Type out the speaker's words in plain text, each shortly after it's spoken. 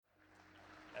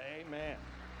Amen.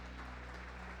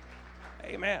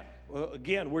 Amen. Well,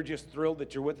 again, we're just thrilled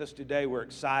that you're with us today. We're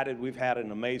excited. We've had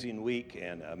an amazing week,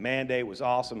 and Man Day was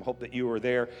awesome. Hope that you were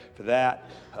there for that.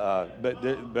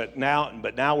 But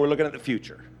now we're looking at the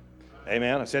future.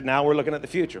 Amen. I said now we're looking at the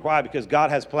future. Why? Because God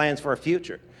has plans for a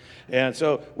future. And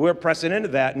so we're pressing into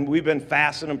that, and we've been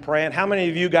fasting and praying. How many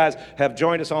of you guys have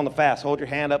joined us on the fast? Hold your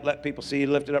hand up, let people see you,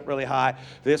 lift it up really high.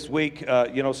 This week,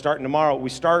 starting tomorrow, we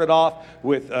started off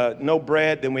with no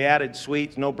bread, then we added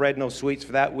sweets, no bread, no sweets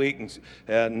for that week.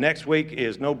 And next week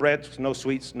is no bread, no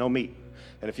sweets, no meat.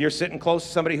 And if you're sitting close to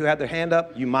somebody who had their hand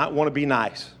up, you might want to be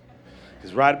nice.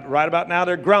 Because right about now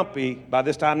they're grumpy. By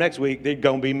this time next week, they're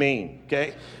going to be mean,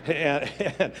 okay?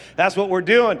 And that's what we're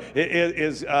doing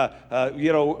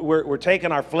we're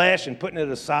taking our flesh and putting it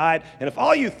aside. And if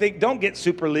all you think, don't get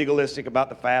super legalistic about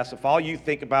the fast. If all you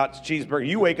think about is cheeseburger,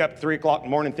 you wake up at 3 o'clock in the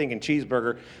morning thinking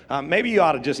cheeseburger, maybe you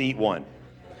ought to just eat one.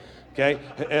 Okay,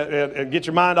 and get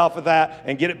your mind off of that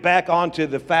and get it back onto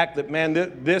the fact that, man,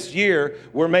 this year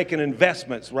we're making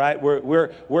investments, right?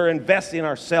 We're investing in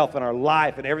ourselves, in our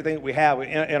life, and everything that we have,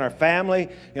 in our family,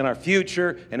 in our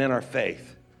future, and in our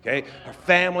faith. Okay, our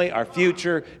family, our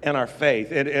future, and our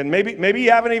faith. And maybe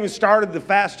you haven't even started the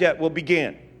fast yet. We'll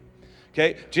begin.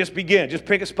 Okay, just begin. Just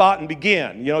pick a spot and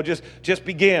begin. Just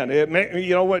begin.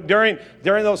 During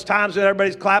those times that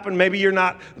everybody's clapping, maybe you're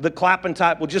not the clapping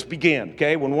type. Well, just begin.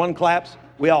 Okay, when one claps,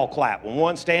 we all clap. When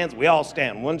one stands, we all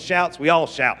stand. When one shouts, we all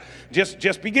shout.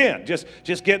 Just begin.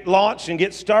 Just get launched and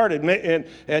get started,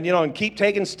 and keep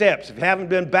taking steps. If you haven't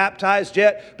been baptized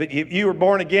yet, but if you were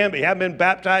born again, but you haven't been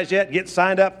baptized yet, get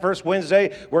signed up. First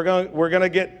Wednesday, we're going to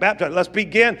get baptized. Let's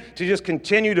begin to just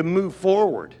continue to move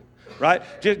forward. Right?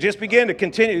 Just begin to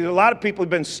continue. A lot of people have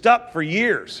been stuck for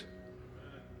years.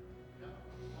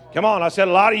 Come on, I said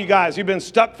a lot of you guys, you've been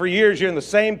stuck for years. You're in the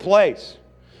same place.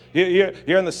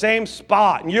 You're in the same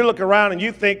spot. And you look around and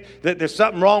you think that there's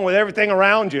something wrong with everything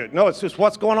around you. No, it's just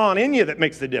what's going on in you that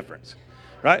makes the difference.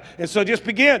 Right? And so just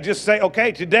begin. Just say,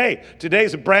 okay,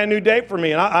 today's a brand new day for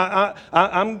me. And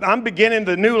I'm beginning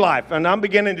the new life. And I'm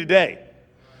beginning today.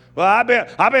 Well, I've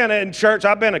been in church.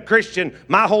 I've been a Christian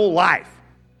my whole life.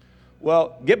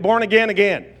 Well, get born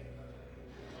again.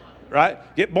 Right?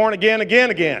 Get born again.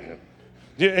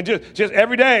 And just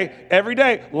every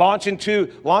day, launch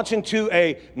into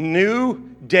a new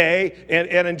day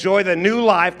and enjoy the new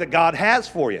life that God has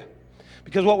for you.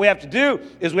 Because what we have to do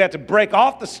is we have to break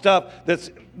off the stuff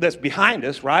that's behind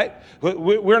us, right?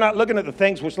 We're not looking at the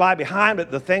things which lie behind, but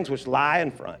the things which lie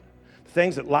in front. The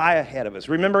things that lie ahead of us.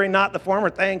 Remembering not the former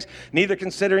things, neither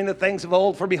considering the things of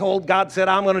old. For behold, God said,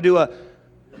 I'm going to do a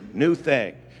new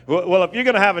thing. Well, if you're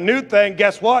going to have a new thing,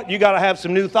 guess what? You got to have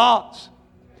some new thoughts,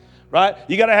 right?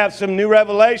 You got to have some new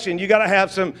revelation. You got to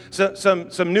have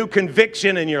some new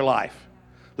conviction in your life.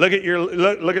 Look at your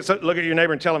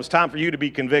neighbor and tell him it's time for you to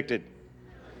be convicted.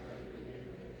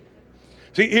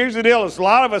 See, here's the deal: is a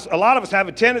lot of us have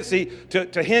a tendency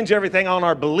to hinge everything on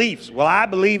our beliefs. Well, I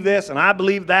believe this, and I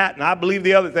believe that, and I believe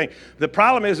the other thing. The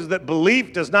problem is that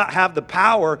belief does not have the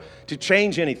power to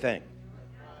change anything.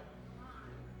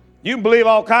 You can believe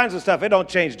all kinds of stuff. It don't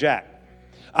change jack.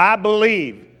 I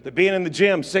believe that being in the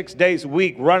gym 6 days a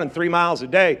week, running 3 miles a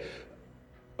day,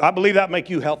 I believe that make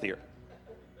you healthier.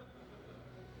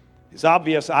 It's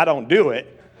obvious I don't do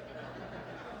it.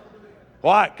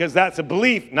 Why? Because that's a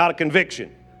belief, not a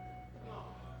conviction.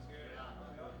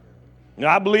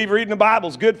 I believe reading the Bible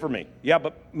is good for me. Yeah,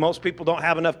 but most people don't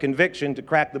have enough conviction to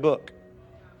crack the book.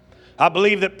 I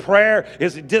believe that prayer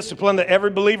is a discipline that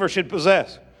every believer should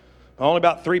possess. Only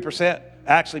about 3%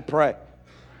 actually pray.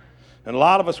 And a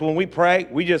lot of us, when we pray,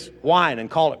 we just whine and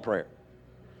call it prayer.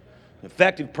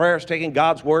 Effective prayer is taking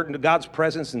God's word into God's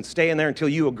presence and staying there until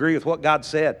you agree with what God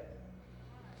said.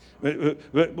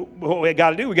 What we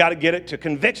got to do, we got to get it to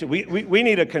conviction. We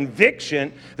need a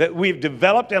conviction that we've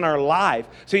developed in our life.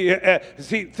 See,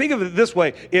 think of it this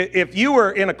way. If you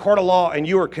were in a court of law and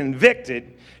you were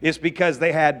convicted, it's because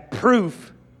they had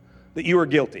proof that you were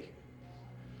guilty.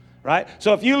 Right?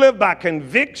 So if you live by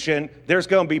conviction, there's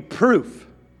going to be proof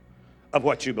of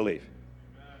what you believe.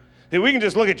 Then we can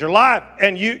just look at your life,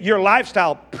 and your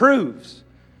lifestyle proves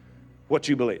what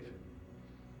you believe.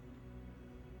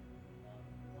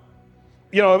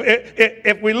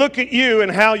 If we look at you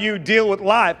and how you deal with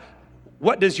life,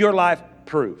 what does your life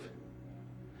prove?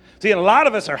 See, and a lot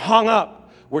of us are hung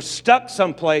up. We're stuck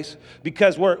someplace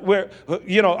because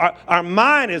our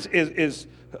mind is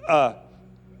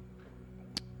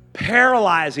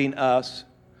paralyzing us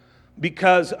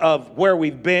because of where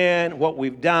we've been, what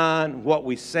we've done, what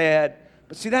we said.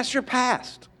 But see, that's your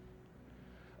past.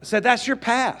 I said, that's your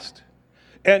past.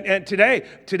 And today,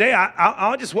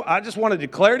 I just want to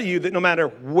declare to you that no matter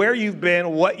where you've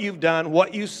been, what you've done,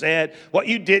 what you said, what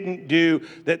you didn't do,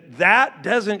 that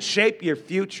doesn't shape your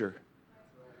future.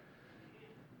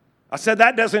 I said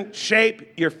that doesn't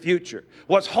shape your future.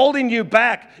 What's holding you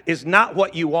back is not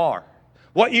what you are.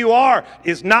 What you are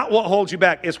is not what holds you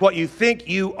back. It's what you think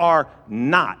you are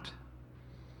not.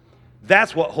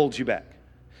 That's what holds you back.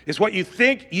 It's what you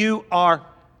think you are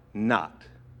not.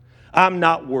 I'm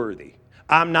not worthy.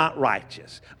 I'm not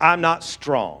righteous. I'm not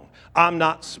strong. I'm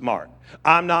not smart.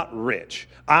 I'm not rich.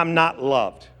 I'm not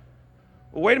loved.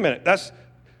 Well, wait a minute.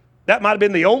 That might have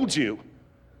been the old you,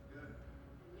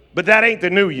 but that ain't the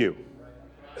new you.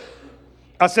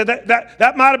 I said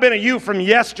that might have been a you from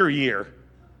yesteryear,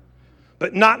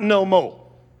 but not no more.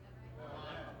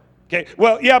 Okay,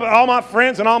 well, yeah, but all my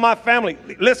friends and all my family,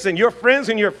 listen, your friends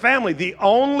and your family, the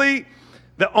only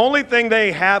thing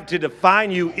they have to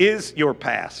define you is your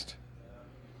past.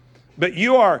 But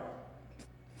you are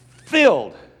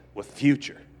filled with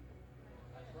future.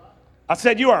 I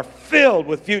said you are filled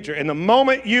with future. And the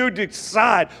moment you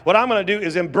decide what I'm going to do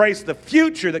is embrace the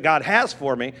future that God has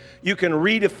for me, you can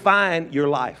redefine your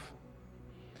life.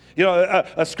 You know,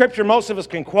 a scripture most of us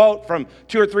can quote from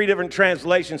 2 or 3 different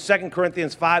translations, 2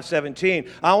 Corinthians 5:17.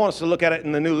 I want us to look at it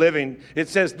in the New Living. It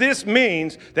says, this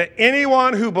means that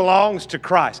anyone who belongs to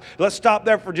Christ. Let's stop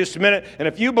there for just a minute. And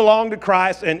if you belong to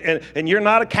Christ and you're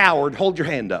not a coward, hold your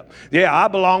hand up. Yeah, I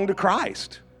belong to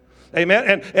Christ.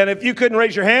 Amen. And if you couldn't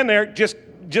raise your hand there, just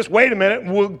wait a minute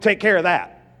and we'll take care of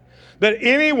that. But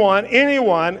anyone,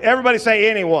 everybody say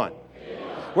anyone.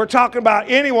 We're talking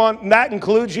about anyone, and that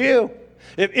includes you.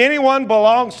 If anyone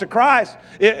belongs to Christ,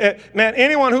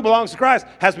 anyone who belongs to Christ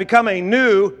has become a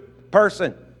new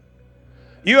person.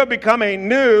 You have become a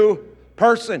new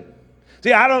person.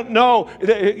 See, I don't know.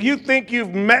 You think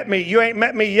you've met me. You ain't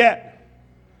met me yet.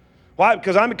 Why?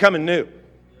 Because I'm becoming new.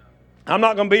 I'm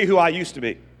not going to be who I used to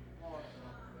be.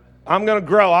 I'm going to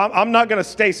grow. I'm not going to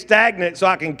stay stagnant so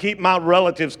I can keep my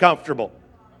relatives comfortable.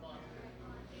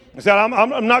 I said, I'm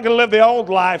not going to live the old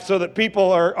life so that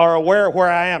people are aware of where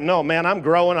I am. No, man, I'm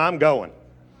growing, I'm going.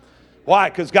 Why?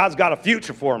 Because God's got a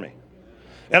future for me.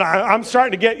 And I'm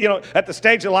starting to get, at the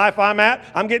stage of life I'm at,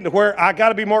 I'm getting to where I got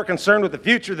to be more concerned with the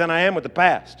future than I am with the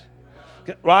past.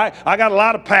 Right? I got a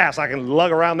lot of past. I can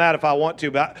lug around that if I want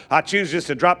to, but I choose just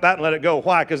to drop that and let it go.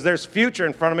 Why? Because there's future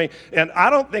in front of me, and I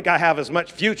don't think I have as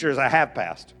much future as I have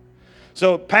past.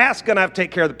 So past's going to have to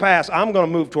take care of the past. I'm going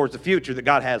to move towards the future that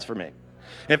God has for me.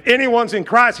 If anyone's in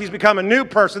Christ, he's become a new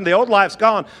person. The old life's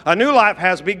gone. A new life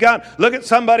has begun. Look at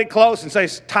somebody close and say,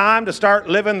 it's time to start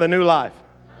living the new life.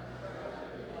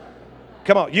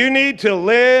 Come on. You need to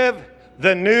live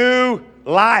the new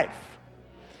life.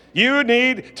 You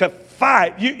need to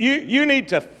fight. You need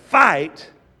to fight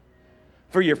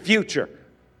for your future.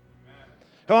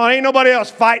 Come on, ain't nobody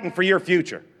else fighting for your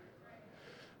future.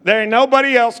 There ain't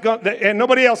nobody else and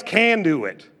nobody else can do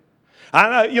it.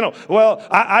 I know,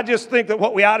 I just think that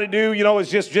what we ought to do, is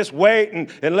just wait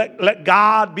and let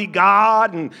God be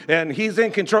God and he's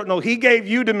in control. No, he gave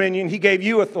you dominion. He gave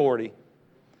you authority.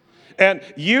 And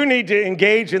you need to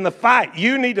engage in the fight.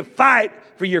 You need to fight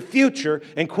for your future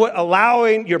and quit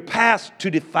allowing your past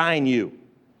to define you.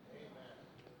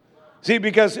 See,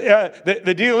 because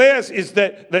the deal is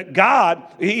that God,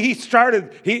 he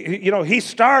started,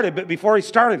 but before he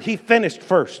started, he finished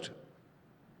first.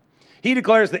 He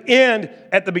declares the end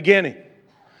at the beginning.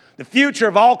 The future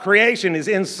of all creation is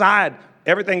inside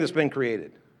everything that's been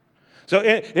created. So,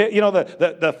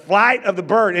 the flight of the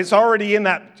bird, it's already in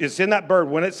that, it's in that bird.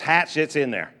 When it's hatched, it's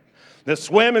in there. The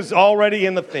swim is already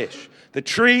in the fish. The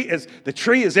tree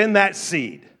is in that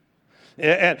seed.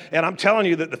 And I'm telling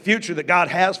you that the future that God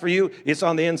has for you is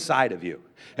on the inside of you.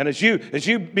 And as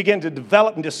you begin to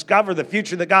develop and discover the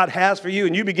future that God has for you,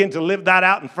 and you begin to live that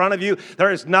out in front of you,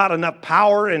 there is not enough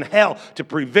power in hell to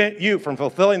prevent you from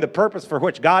fulfilling the purpose for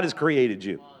which God has created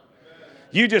you.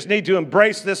 You just need to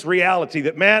embrace this reality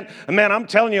that, man, I'm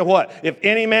telling you what, if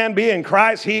any man be in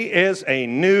Christ, he is a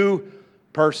new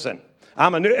person.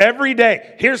 Every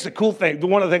day, here's the cool thing,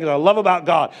 one of the things I love about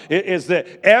God is that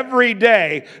every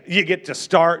day you get to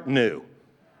start new.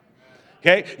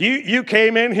 Okay, you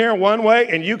came in here one way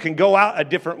and you can go out a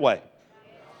different way.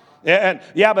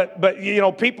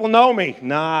 But people know me.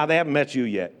 Nah, they haven't met you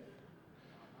yet.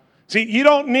 See, you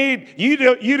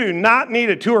do not need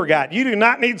a tour guide. You do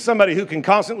not need somebody who can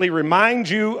constantly remind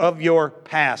you of your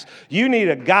past. You need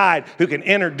a guide who can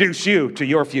introduce you to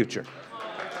your future.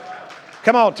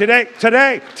 Come on, today,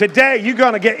 you're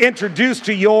going to get introduced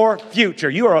to your future.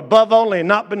 You are above only and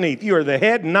not beneath. You are the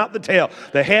head and not the tail.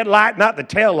 The headlight, not the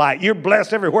tail light. You're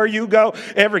blessed everywhere you go.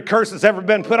 Every curse that's ever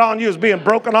been put on you is being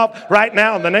broken off right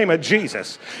now in the name of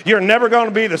Jesus. You're never going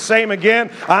to be the same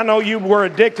again. I know you were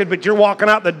addicted, but you're walking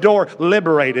out the door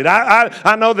liberated.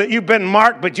 I know that you've been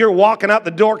marked, but you're walking out the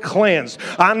door cleansed.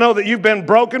 I know that you've been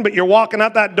broken, but you're walking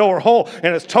out that door whole,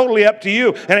 and it's totally up to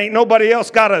you, and ain't nobody else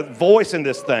got a voice in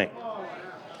this thing.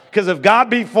 Because if God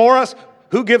be for us,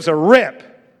 who gives a rip?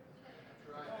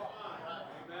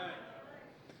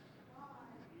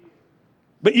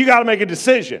 But you got to make a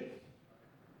decision.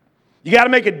 You got to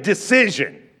make a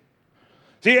decision.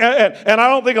 See, and I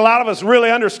don't think a lot of us really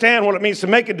understand what it means to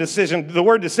make a decision. The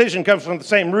word decision comes from the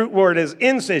same root word as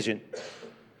incision,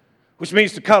 which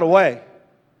means to cut away.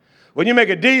 When you make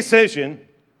a decision,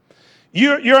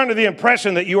 you're under the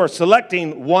impression that you are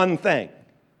selecting one thing.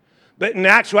 But in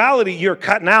actuality, you're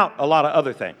cutting out a lot of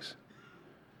other things.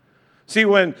 See,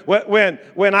 when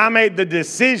I made the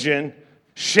decision,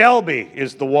 Shelby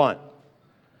is the one.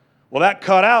 Well, that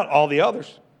cut out all the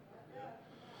others.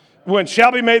 When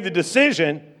Shelby made the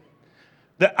decision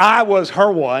that I was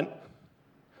her one,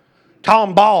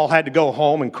 Thom Ball had to go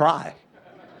home and cry.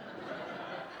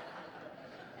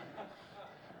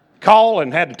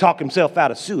 Colin had to talk himself out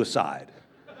of suicide.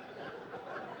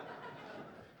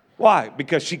 Why?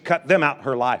 Because she cut them out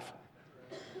her life.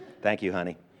 Thank you,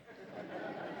 honey.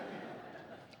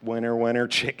 Winner, winner,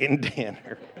 chicken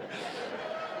dinner.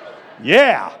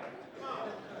 Yeah.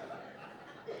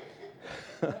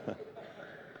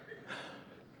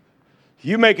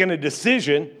 You making a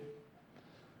decision,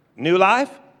 new life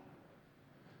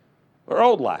or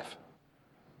old life?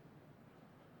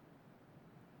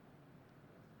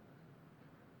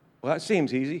 Well, that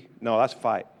seems easy. No, that's a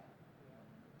fight.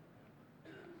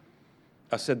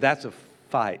 I said, that's a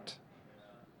fight.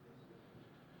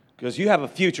 Because you have a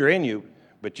future in you,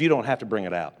 but you don't have to bring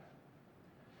it out.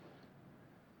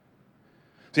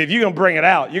 See, if you're going to bring it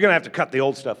out, you're going to have to cut the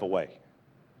old stuff away.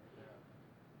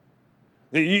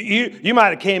 You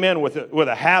might have came in with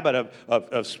a habit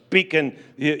of speaking,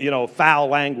 foul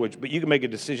language, but you can make a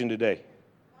decision today.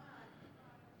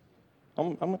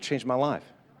 I'm going to change my life.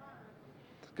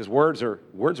 Because words are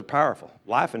powerful.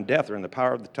 Life and death are in the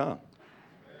power of the tongue.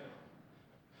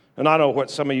 And I know what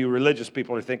some of you religious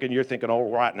people are thinking. You're thinking, oh,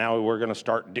 right now we're going to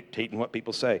start dictating what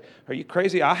people say. Are you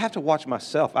crazy? I have to watch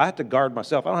myself. I have to guard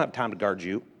myself. I don't have time to guard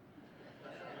you.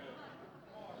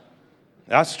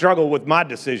 I struggle with my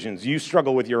decisions. You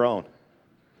struggle with your own.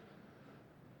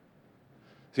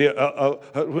 See, a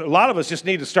lot of us just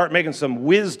need to start making some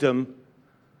wisdom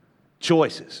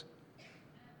choices.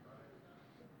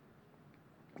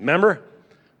 Remember?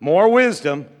 More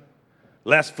wisdom,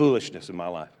 less foolishness in my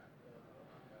life.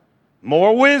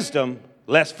 More wisdom,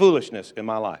 less foolishness in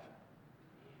my life.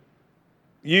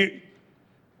 You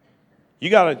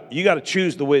gotta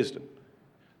choose the wisdom.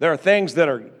 There are things that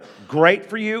are great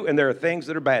for you, and there are things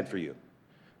that are bad for you.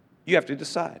 You have to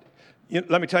decide.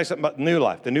 Let me tell you something about the new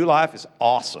life. The new life is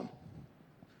awesome.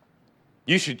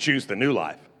 You should choose the new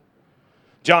life.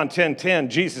 John 10:10,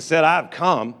 Jesus said, "I have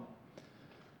come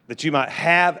that you might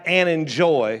have and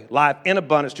enjoy life in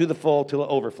abundance to the full till it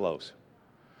overflows."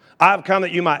 I've come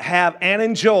that you might have and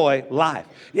enjoy life.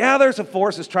 Yeah, there's a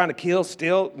force that's trying to kill,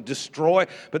 steal, destroy,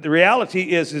 but the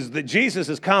reality is that Jesus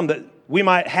has come that we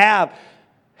might have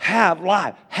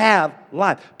life,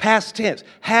 past tense,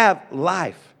 have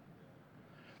life.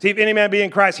 See, if any man be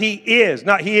in Christ, he is,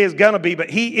 not he is going to be,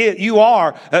 but he is, you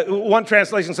are. One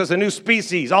translation says a new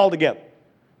species altogether.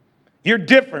 You're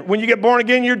different. When you get born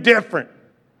again, you're different.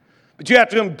 But you have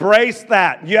to embrace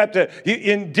that. You have to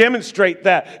demonstrate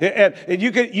that. And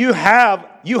you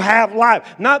have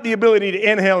life. Not the ability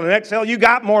to inhale and exhale. You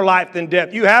got more life than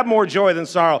death. You have more joy than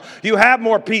sorrow. You have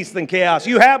more peace than chaos.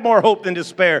 You have more hope than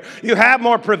despair. You have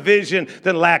more provision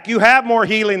than lack. You have more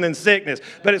healing than sickness.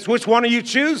 But it's which one are you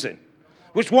choosing?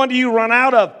 Which one do you run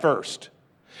out of first?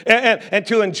 And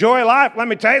to enjoy life, let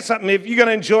me tell you something. If you're going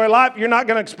to enjoy life, you're not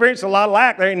going to experience a lot of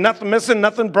lack. There ain't nothing missing,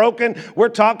 nothing broken. We're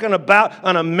talking about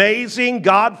an amazing,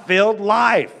 God-filled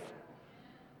life.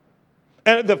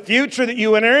 And the future that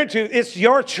you enter into, it's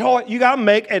your choice. You got to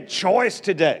make a choice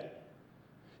today.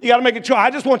 You got to make a choice. I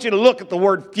just want you to look at the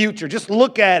word future. Just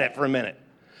look at it for a minute.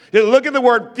 Just look at the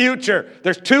word future.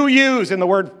 There's two U's in the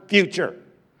word future.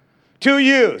 Two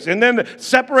U's. And then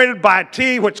separated by a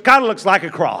T, which kind of looks like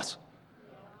a cross.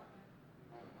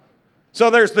 So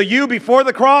there's the you before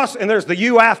the cross, and there's the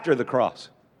you after the cross.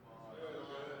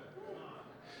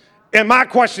 And my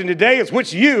question today is,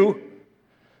 which you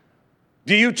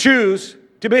do you choose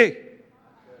to be?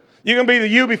 You can be the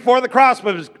you before the cross,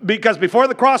 but because before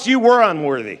the cross you were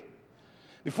unworthy.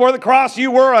 Before the cross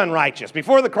you were unrighteous.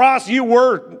 Before the cross you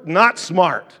were not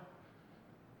smart.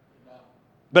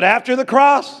 But after the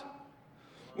cross,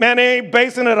 man, they ain't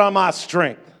basing it on my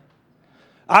strength.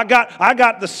 I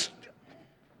got the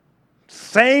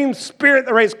same spirit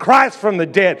that raised Christ from the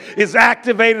dead is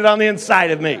activated on the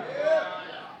inside of me.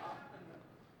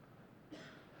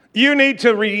 You need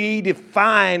to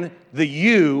redefine the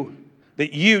you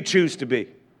that you choose to be.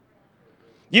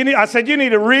 I said you need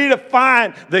to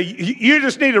redefine you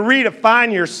just need to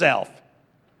redefine yourself.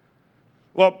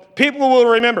 Well, people will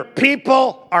remember,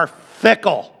 people are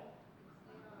fickle.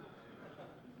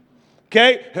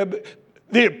 Okay?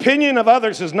 The opinion of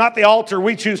others is not the altar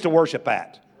we choose to worship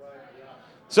at.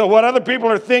 So what other people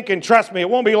are thinking, trust me, it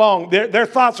won't be long. Their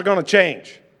thoughts are going to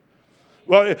change.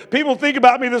 Well, people think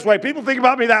about me this way. People think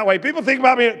about me that way. People think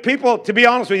about me. People, to be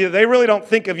honest with you, they really don't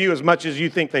think of you as much as you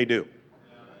think they do.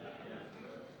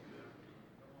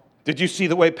 Did you see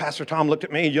the way Pastor Thom looked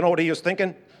at me? You know what he was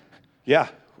thinking? Yeah.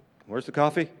 Where's the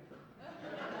coffee?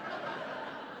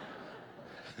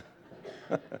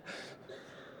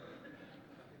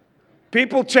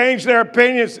 People change their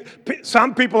opinions.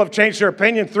 Some people have changed their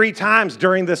opinion 3 times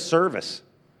during this service.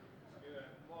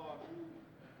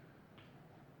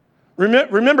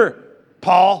 Remember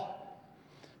Paul?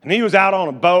 And he was out on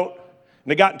a boat,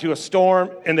 and they got into a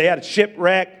storm, and they had a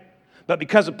shipwreck. But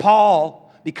because of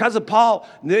Paul,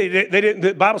 they didn't,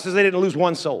 the Bible says they didn't lose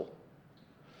one soul.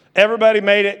 Everybody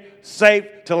made it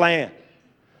safe to land.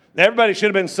 Everybody should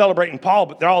have been celebrating Paul,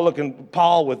 but they're all looking at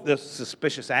Paul with this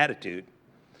suspicious attitude.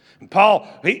 And Paul,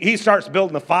 he starts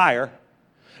building a fire.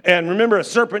 And remember, a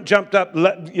serpent jumped up,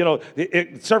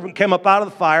 the serpent came up out of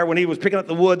the fire. When he was picking up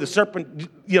the wood, the serpent,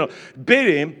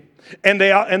 bit him. And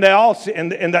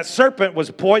that serpent was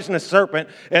a poisonous serpent.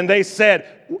 And they said,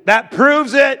 that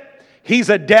proves it. He's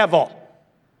a devil.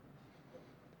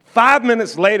 5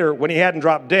 minutes later, when he hadn't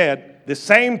dropped dead, the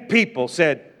same people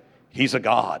said, he's a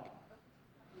god.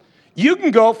 You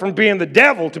can go from being the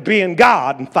devil to being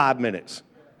God in 5 minutes.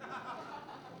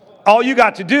 All you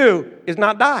got to do is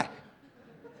not die.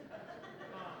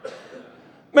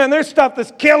 Man, there's stuff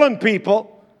that's killing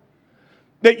people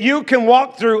that you can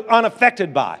walk through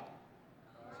unaffected by.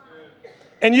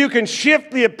 And you can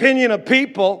shift the opinion of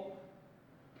people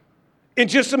in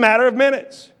just a matter of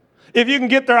minutes. If you can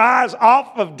get their eyes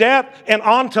off of death and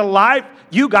onto life,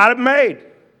 you got it made.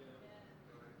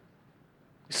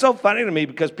 It's so funny to me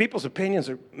because people's opinions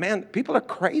are, man, people are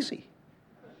crazy.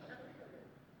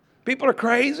 People are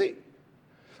crazy.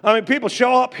 I mean, people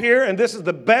show up here, and this is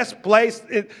the best place.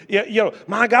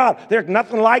 My God, there's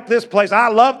nothing like this place. I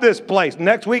love this place.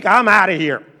 Next week, I'm out of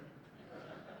here.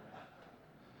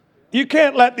 You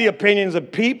can't let the opinions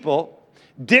of people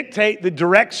dictate the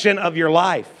direction of your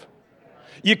life.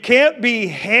 You can't be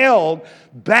held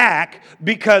back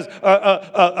because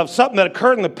of something that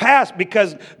occurred in the past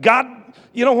because God,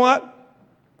 you know what?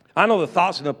 I know the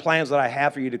thoughts and the plans that I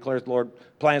have for you, declares the Lord,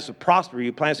 plans to prosper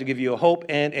you, plans to give you a hope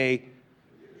and a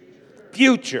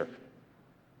future.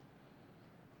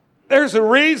 There's a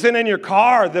reason in your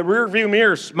car the rear view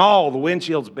mirror is small, the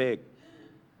windshield's big.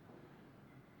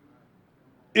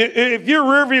 If your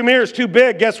rear view mirror is too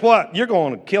big, guess what? You're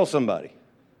going to kill somebody.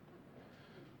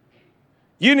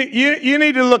 You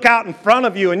need to look out in front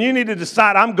of you and you need to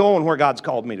decide, I'm going where God's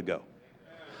called me to go.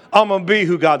 I'm going to be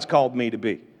who God's called me to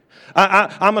be.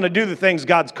 I'm going to do the things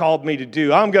God's called me to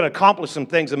do. I'm going to accomplish some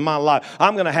things in my life.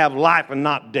 I'm going to have life and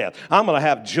not death. I'm going to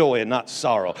have joy and not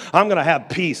sorrow. I'm going to have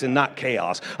peace and not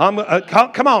chaos.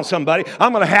 Come on, somebody.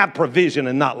 I'm going to have provision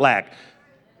and not lack.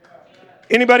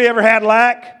 Anybody ever had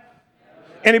lack?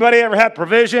 Anybody ever had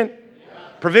provision?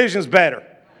 Provision's better.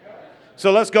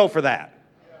 So let's go for that.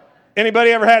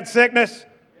 Anybody ever had sickness?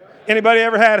 Anybody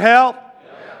ever had health?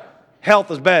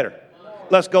 Health is better.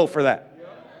 Let's go for that.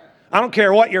 I don't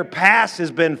care what your past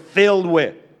has been filled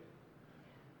with.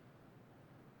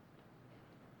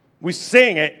 We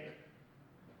sing it.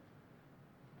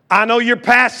 I know your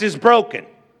past is broken.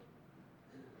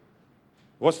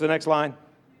 What's the next line?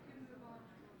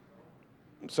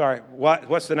 I'm sorry.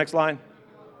 What's the next line?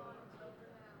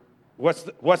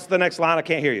 What's the next line? I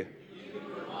can't hear you.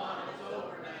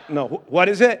 No. What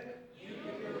is it?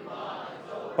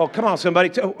 Oh, come on,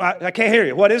 somebody. I can't hear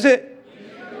you. What is it?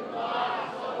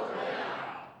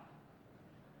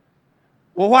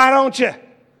 Well, why don't you?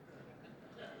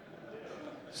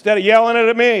 Instead of yelling it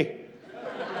at me.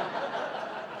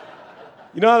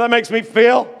 You know how that makes me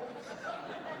feel?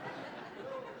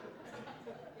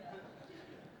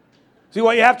 See,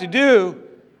 what you have to do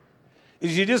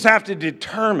is you just have to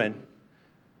determine,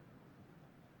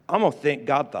 I'm going to think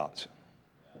God thoughts.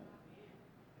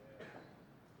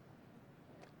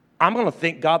 I'm going to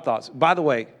think God thoughts. By the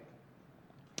way,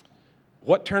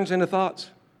 what turns into thoughts?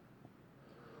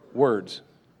 Words.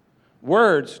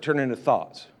 Words turn into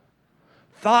thoughts.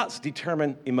 Thoughts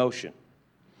determine emotion.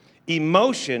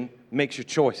 Emotion makes your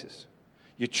choices.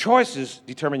 Your choices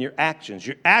determine your actions.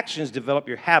 Your actions develop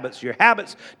your habits. Your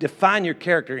habits define your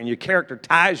character, and your character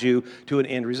ties you to an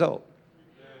end result.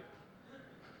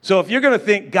 So if you're going to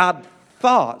think God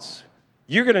thoughts,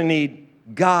 you're going to need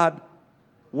God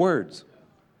words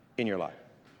in your life.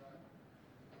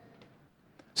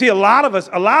 See, a lot of us,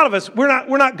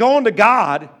 we're not going to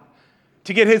God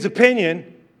to get His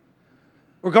opinion.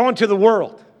 We're going to the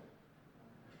world.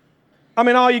 I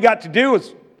mean, all you got to do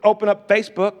is open up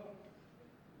Facebook,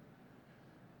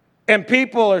 and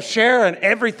people are sharing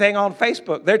everything on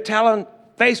Facebook. They're telling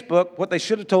Facebook what they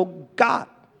should have told God.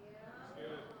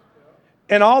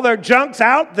 And all their junk's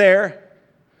out there.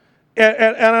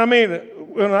 And I mean,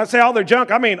 when I say all their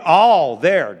junk, I mean all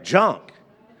their junk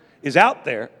is out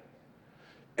there.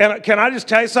 And can I just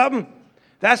tell you something?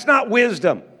 That's not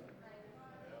wisdom.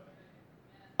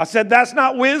 I said, that's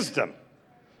not wisdom.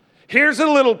 Here's a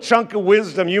little chunk of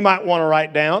wisdom you might want to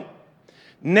write down.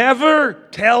 Never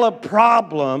tell a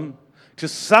problem to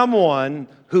someone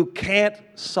who can't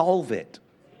solve it.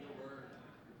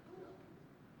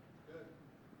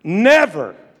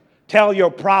 Never tell your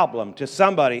problem to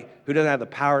somebody who doesn't have the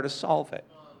power to solve it.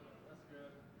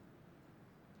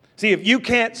 See, if you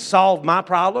can't solve my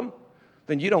problem,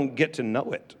 then you don't get to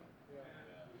know it.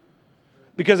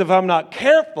 Because if I'm not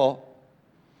careful,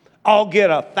 I'll get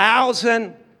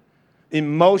 1,000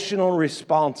 emotional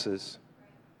responses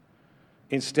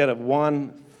instead of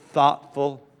one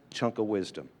thoughtful chunk of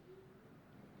wisdom.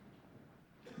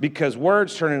 Because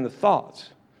words turn into thoughts.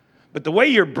 But the way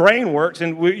your brain works,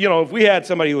 and if we had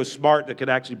somebody who was smart that could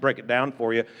actually break it down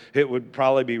for you, it would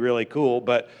probably be really cool,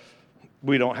 but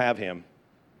we don't have him.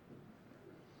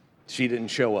 She didn't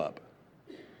show up.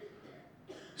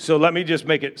 So let me just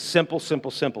make it simple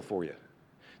for you.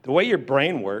 The way your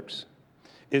brain works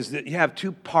is that you have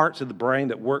two parts of the brain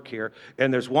that work here,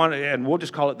 and there's one, and we'll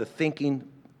just call it the thinking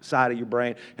side of your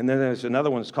brain, and then there's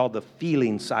another one that's called the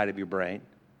feeling side of your brain.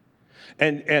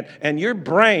 And your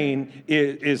brain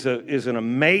is an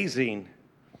amazing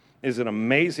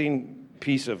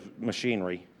piece of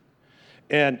machinery,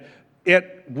 and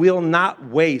it will not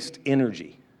waste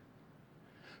energy.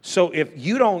 So if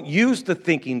you don't use the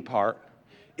thinking part,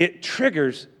 it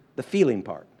triggers the feeling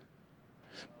part.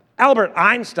 Albert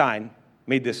Einstein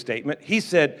made this statement. He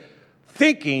said,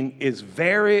 thinking is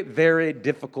very, very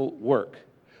difficult work,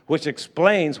 which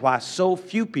explains why so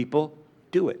few people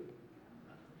do it.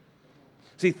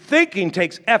 See, thinking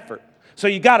takes effort. So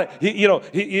you got to,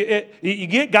 you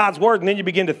get God's word, and then you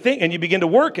begin to think, and you begin to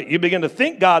work it. You begin to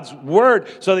think God's word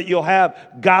so that you'll have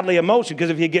godly emotion. Because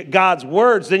if you get God's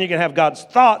words, then you're going to have God's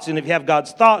thoughts. And if you have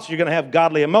God's thoughts, you're going to have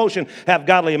godly emotion. Have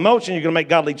godly emotion, you're going to make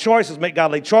godly choices. Make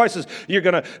godly choices, you're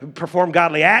going to perform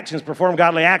godly actions. Perform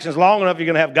godly actions long enough, you're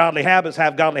going to have godly habits.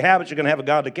 Have godly habits, you're going to have a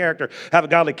godly character. Have a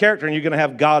godly character, and you're going to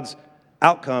have God's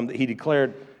outcome that He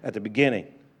declared at the beginning.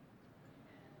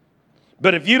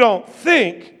 But if you don't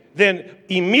think, then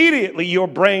immediately your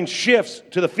brain shifts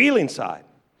to the feeling side.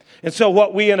 And so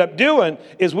what we end up doing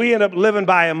is we end up living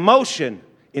by emotion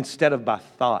instead of by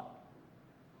thought.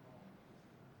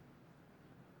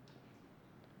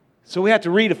 So we have to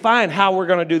redefine how we're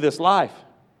going to do this life.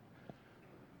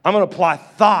 I'm going to apply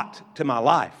thought to my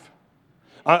life.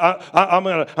 I'm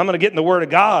going to get in the Word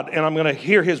of God, and I'm going to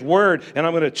hear His Word, and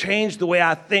I'm going to change the way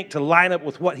I think to line up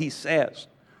with what He says.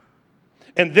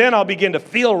 And then I'll begin to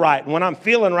feel right. And when I'm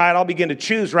feeling right, I'll begin to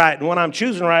choose right. And when I'm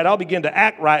choosing right, I'll begin to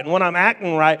act right. And when I'm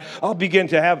acting right, I'll begin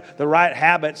to have the right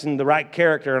habits and the right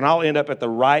character, and I'll end up at the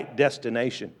right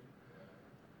destination.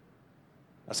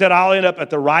 I said I'll end up at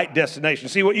the right destination.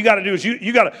 See, what you got to do is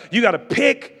you got to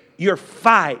pick your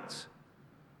fights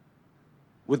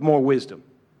with more wisdom.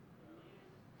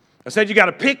 I said you got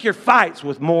to pick your fights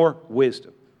with more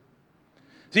wisdom.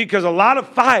 See, because a lot of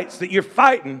fights that you're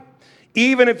fighting,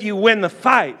 even if you win the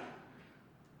fight,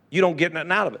 you don't get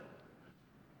nothing out of it.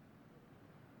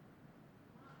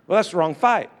 Well, that's the wrong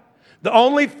fight. The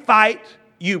only fight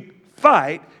you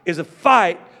fight is a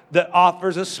fight that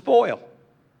offers a spoil.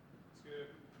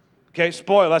 Okay,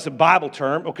 spoil, that's a Bible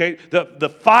term. Okay, the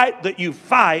fight that you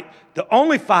fight, the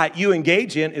only fight you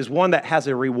engage in is one that has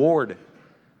a reward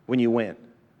when you win.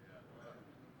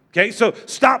 Okay, so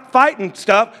stop fighting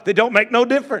stuff that don't make no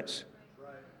difference.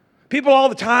 People all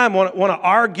the time want to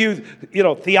argue,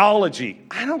 theology.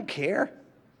 I don't care.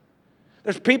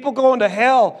 There's people going to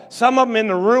hell, some of them in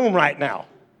the room right now.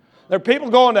 There are people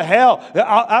going to hell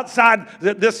outside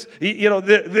this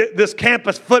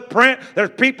campus footprint.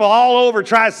 There's people all over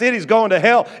Tri-Cities going to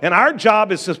hell. And our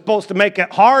job is supposed to make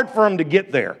it hard for them to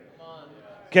get there.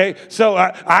 Okay,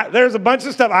 so there's a bunch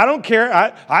of stuff. I don't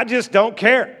care. I just don't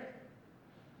care.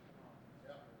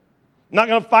 I'm not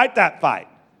going to fight that fight.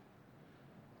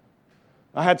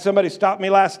 I had somebody stop me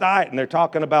last night, and they're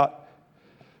talking about,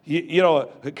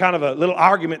 kind of a little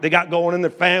argument they got going in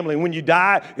their family. When you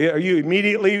die, are you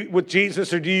immediately with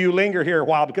Jesus, or do you linger here a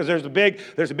while? Because there's a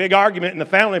big argument in the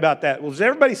family about that. Well, is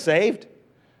everybody saved?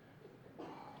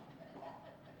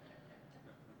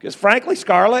 Because frankly,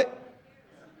 Scarlett,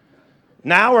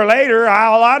 now or later,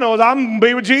 all I know is I'm going to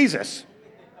be with Jesus.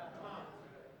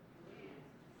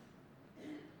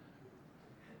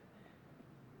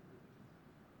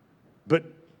 But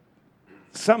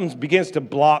something begins to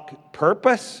block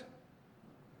purpose.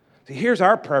 See, here's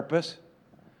our purpose: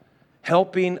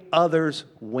 helping others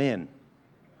win.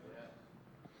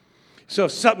 So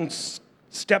if something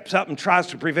steps up and tries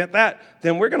to prevent that,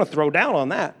 then we're going to throw down on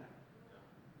that.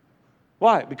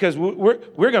 Why? Because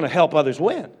we're going to help others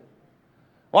win.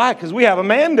 Why? Because we have a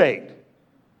mandate.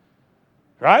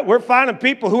 Right? We're finding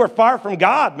people who are far from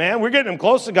God, man. We're getting them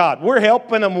close to God. We're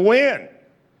helping them win.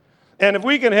 And if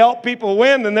we can help people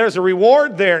win, then there's a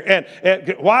reward there.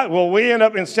 And why? Well, we end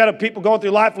up, instead of people going through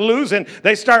life losing,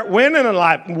 they start winning in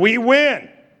life. We win.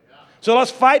 So let's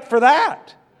fight for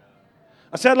that.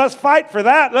 I said, let's fight for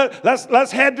that.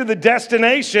 Let's head to the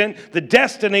destination, the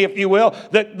destiny, if you will,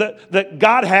 that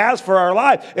God has for our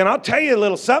life. And I'll tell you a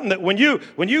little something, that when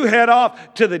you head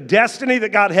off to the destiny that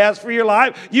God has for your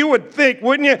life, you would think,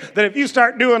 wouldn't you, that if you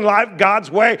start doing life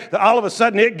God's way, that all of a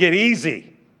sudden it'd get easy.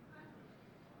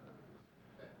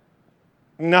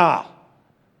 No,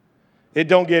 it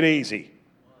don't get easy.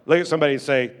 Look at somebody and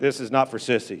say, this is not for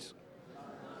sissies.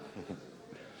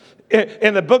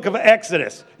 In the book of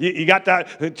Exodus, you got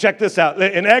to check this out.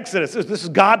 In Exodus, this is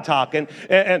God talking,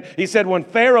 and he said when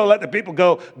Pharaoh let the people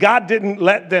go, God didn't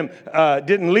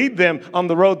lead them on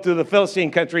the road through the Philistine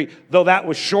country, though that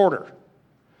was shorter.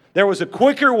 There was a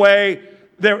quicker way.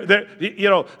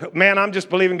 Man, I'm just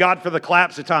believing God for the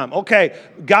collapse of time. Okay,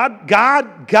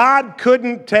 God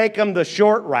couldn't take them the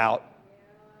short route.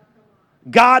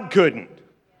 God couldn't.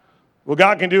 Well,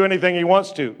 God can do anything He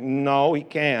wants to. No, He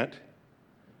can't.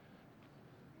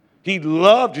 He'd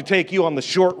love to take you on the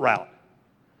short route.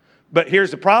 But here's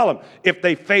the problem. If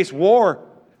they face war,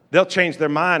 they'll change their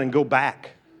mind and go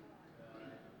back.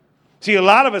 See, a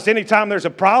lot of us, anytime there's a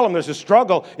problem, there's a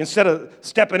struggle, instead of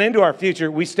stepping into our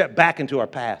future, we step back into our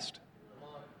past.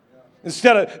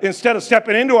 Instead of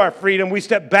stepping into our freedom, we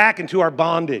step back into our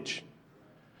bondage.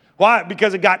 Why?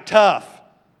 Because it got tough.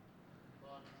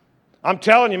 I'm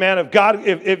telling you, man,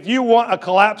 if you want a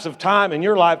collapse of time in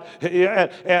your life,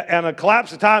 and a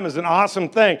collapse of time is an awesome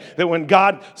thing, that when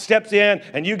God steps in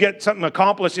and you get something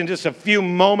accomplished in just a few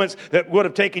moments that would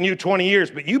have taken you 20 years,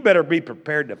 but you better be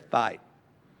prepared to fight.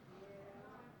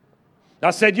 I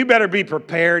said, you better be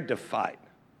prepared to fight.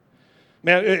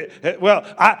 Man,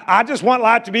 I just want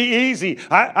life to be easy.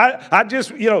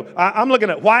 I'm looking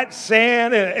at white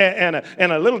sand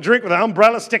and a little drink with an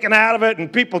umbrella sticking out of it,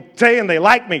 and people saying they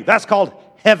like me. That's called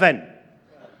heaven.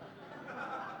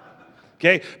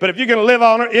 Okay? But if you're going to live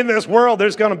on in this world,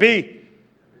 there's going to be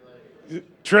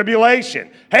tribulation.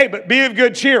 Hey, but be of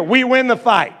good cheer. We win the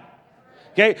fight.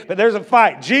 Okay? But there's a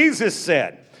fight. Jesus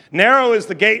said, narrow is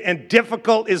the gate and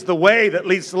difficult is the way that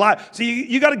leads to life. So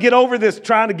you got to get over this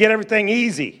trying to get everything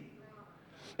easy.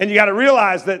 And you got to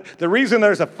realize that the reason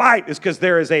there's a fight is because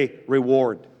there is a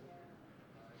reward.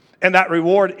 And that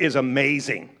reward is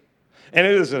amazing. And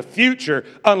it is a future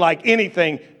unlike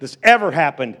anything that's ever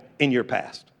happened in your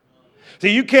past. So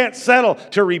you can't settle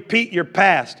to repeat your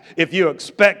past if you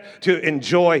expect to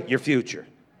enjoy your future.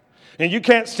 And you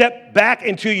can't step back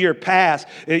into your past.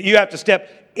 You have to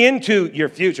step into your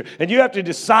future. And you have to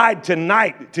decide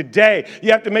tonight, today,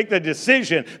 you have to make the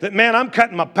decision that, man, I'm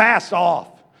cutting my past off.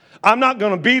 I'm not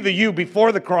going to be the you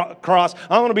before the cross.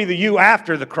 I'm going to be the you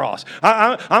after the cross.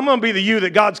 I'm going to be the you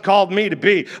that God's called me to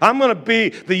be. I'm going to be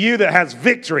the you that has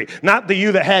victory, not the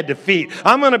you that had defeat.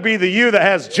 I'm going to be the you that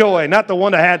has joy, not the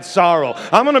one that had sorrow.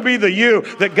 I'm going to be the you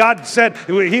that God said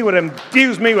He would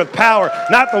infuse me with power,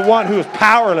 not the one who is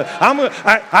powerless.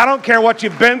 I don't care what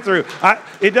you've been through.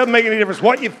 It doesn't make any difference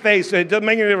what you face. It doesn't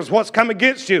make any difference what's come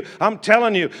against you. I'm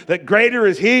telling you that greater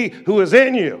is He who is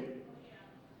in you.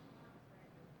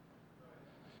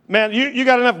 Man, you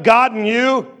got enough God in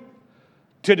you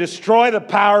to destroy the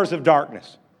powers of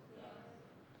darkness.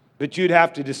 But you'd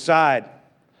have to decide,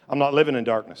 I'm not living in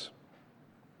darkness.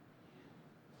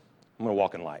 I'm going to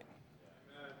walk in light.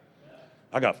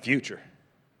 I got a future.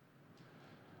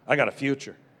 I got a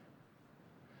future.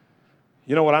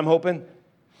 You know what I'm hoping?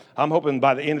 I'm hoping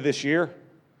by the end of this year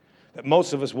that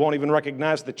most of us won't even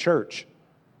recognize the church.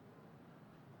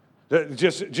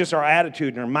 Just our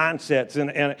attitude and our mindsets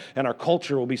and our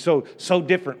culture will be so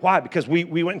different. Why? Because we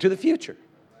went into the future.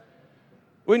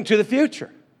 We went into the future.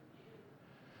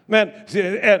 Man,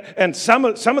 and some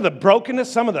of the brokenness,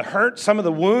 some of the hurt, some of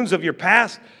the wounds of your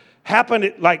past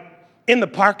happened like in the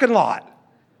parking lot.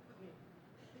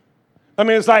 I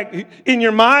mean, it's like in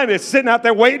your mind, it's sitting out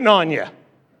there waiting on you.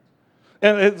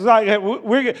 And it's like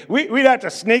we'd have to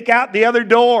sneak out the other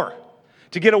door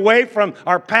to get away from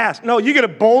our past. No, you got to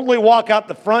boldly walk out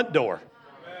the front door.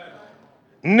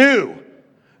 New.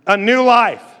 A new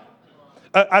life.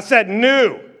 I said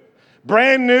new.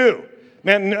 Brand new.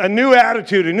 Man, a new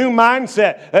attitude, a new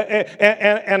mindset,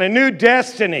 and a new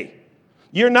destiny.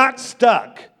 You're not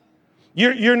stuck.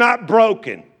 You're not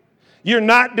broken. You're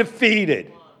not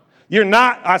defeated. You're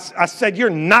not, I said you're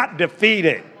not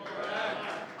defeated.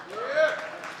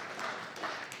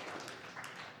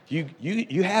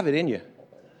 You have it in you.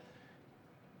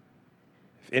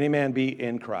 If any man be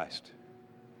in Christ,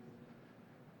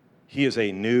 he is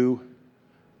a new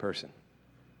person.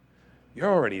 You're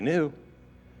already new.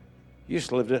 You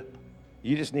just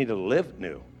need to live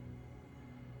new.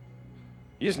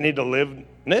 You just need to live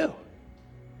new.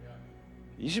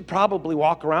 You should probably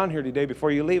walk around here today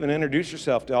before you leave and introduce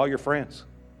yourself to all your friends.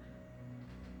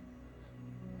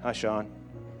 Hi, Sean.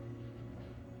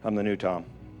 I'm the new Thom.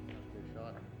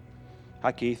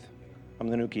 Hi, Keith. I'm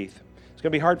the new Keith. It's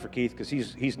going to be hard for Keith because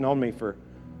he's known me for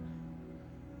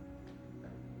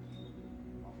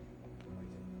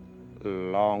a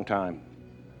long time.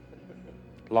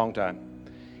 Long time.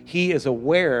 He is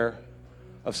aware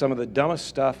of some of the dumbest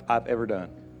stuff I've ever done.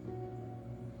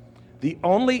 The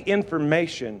only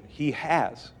information he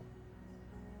has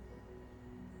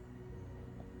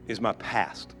is my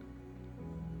past.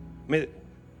 I mean,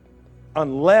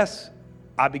 unless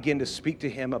I begin to speak to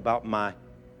him about my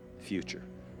future.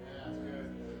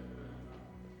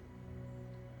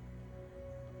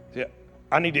 Yeah,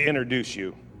 I need to introduce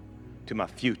you to my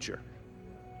future.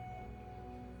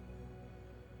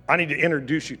 I need to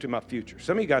introduce you to my future.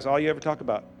 Some of you guys, all you ever talk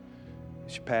about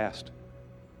is your past.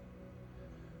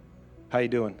 How you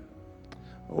doing?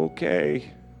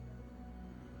 Okay.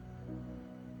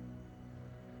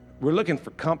 We're looking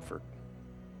for comfort.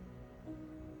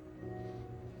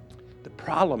 The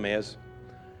problem is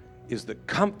the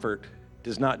comfort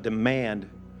does not demand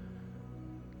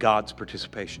God's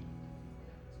participation.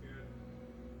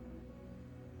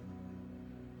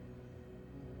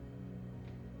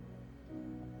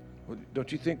 Well, don't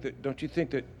you think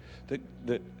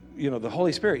that you know the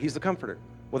Holy Spirit, he's the comforter.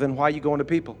 Well, then why are you going to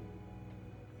people?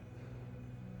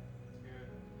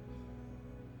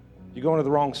 You're going to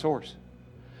the wrong source.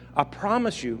 I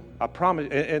promise you,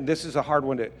 and this is a hard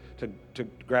one to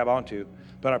grab onto,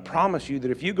 but I promise you that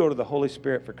if you go to the Holy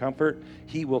Spirit for comfort,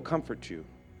 he will comfort you.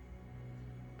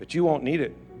 But you won't need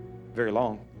it very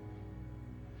long.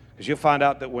 Because you'll find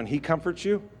out that when he comforts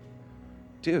you,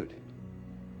 dude,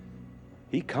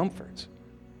 he comforts.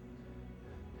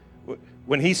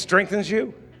 When he strengthens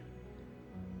you,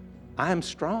 I am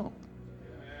strong.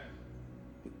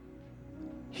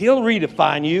 He'll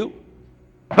redefine you.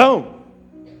 Boom.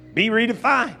 Be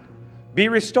redefined. Be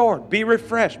restored. Be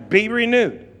refreshed. Be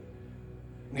renewed.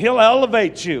 He'll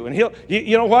elevate you. And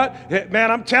you know what?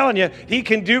 Man, I'm telling you, he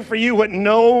can do for you what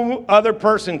no other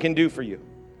person can do for you.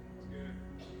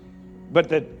 But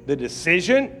the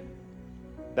decision,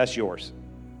 that's yours.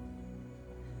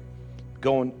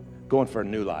 Going for a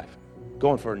new life.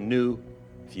 Going for a new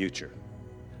future.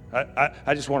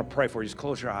 I just want to pray for you. Just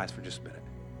close your eyes for just a minute.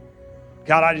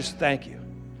 God, I just thank you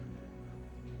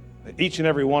that each and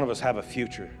every one of us have a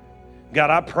future. God,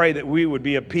 I pray that we would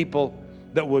be a people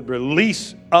that would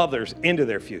release others into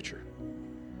their future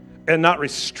and not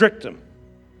restrict them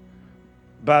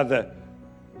by the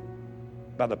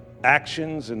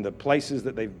actions and the places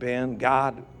that they've been.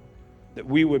 God, that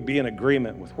we would be in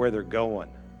agreement with where they're going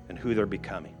and who they're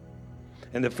becoming.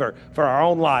 And that for our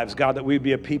own lives, God, that we'd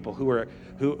be a people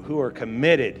who are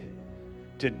committed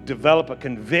to develop a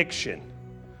conviction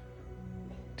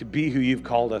to be who you've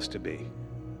called us to be.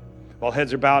 While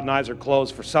heads are bowed and eyes are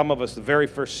closed, for some of us, the very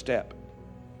first step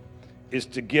is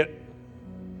to get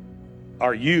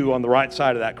our you on the right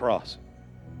side of that cross.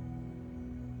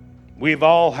 We've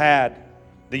all had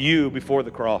the you before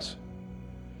the cross,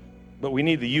 but we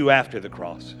need the you after the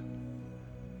cross.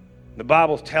 The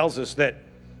Bible tells us that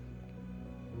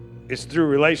it's through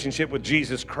relationship with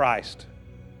Jesus Christ.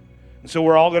 And so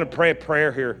we're all going to pray a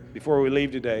prayer here before we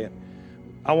leave today. And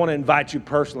I want to invite you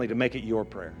personally to make it your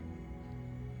prayer.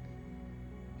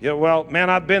 Yeah, well, man,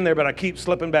 I've been there, but I keep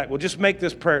slipping back. Well, just make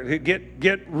this prayer.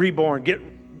 Get reborn.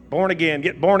 Get born again.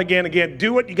 Get born again again.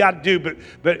 Do what you got to do.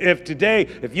 But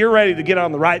if you're ready to get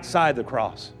on the right side of the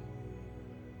cross,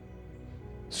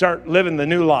 start living the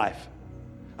new life,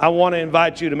 I want to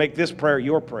invite you to make this prayer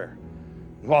your prayer.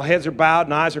 While heads are bowed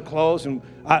and eyes are closed, and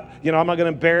I'm not going to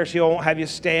embarrass you. I won't have you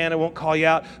stand. I won't call you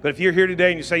out. But if you're here today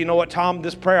and you say, you know what, Thom,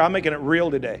 this prayer, I'm making it real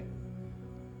today.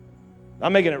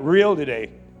 I'm making it real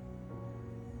today.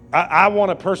 I want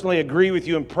to personally agree with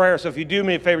you in prayer. So if you do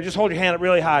me a favor, just hold your hand up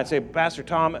really high and say, Pastor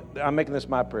Thom, I'm making this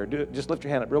my prayer. Do it. Just lift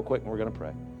your hand up real quick and we're going to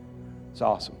pray. It's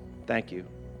awesome. Thank you.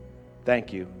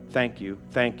 Thank you. Thank you.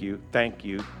 Thank you. Thank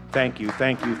you. Thank you.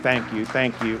 Thank you. Thank you.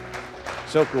 Thank you.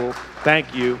 So cool.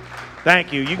 Thank you.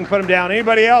 Thank you. You can put them down.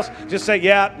 Anybody else? Just say,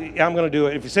 yeah, I'm going to do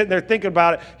it. If you're sitting there thinking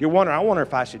about it, you're wondering, I wonder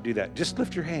if I should do that. Just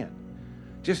lift your hand.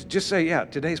 Just say, yeah,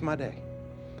 today's my day.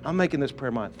 I'm making this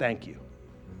prayer mine. Thank you.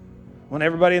 I want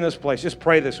everybody in this place, just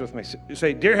pray this with me.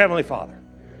 Say, Dear Heavenly Father,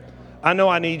 I know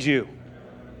I need you.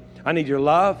 I need your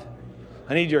love.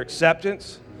 I need your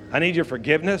acceptance. I need your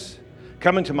forgiveness.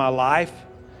 Come into my life.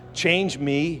 Change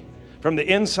me from the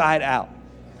inside out.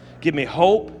 Give me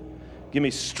hope. Give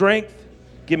me strength.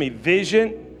 Give me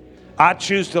vision. I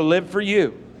choose to live for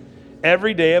you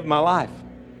every day of my life.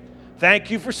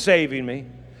 Thank you for saving me.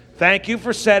 Thank you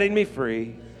for setting me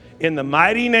free. In the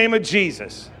mighty name of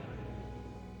Jesus,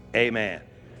 amen.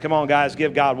 Come on, guys,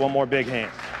 give God one more big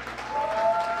hand.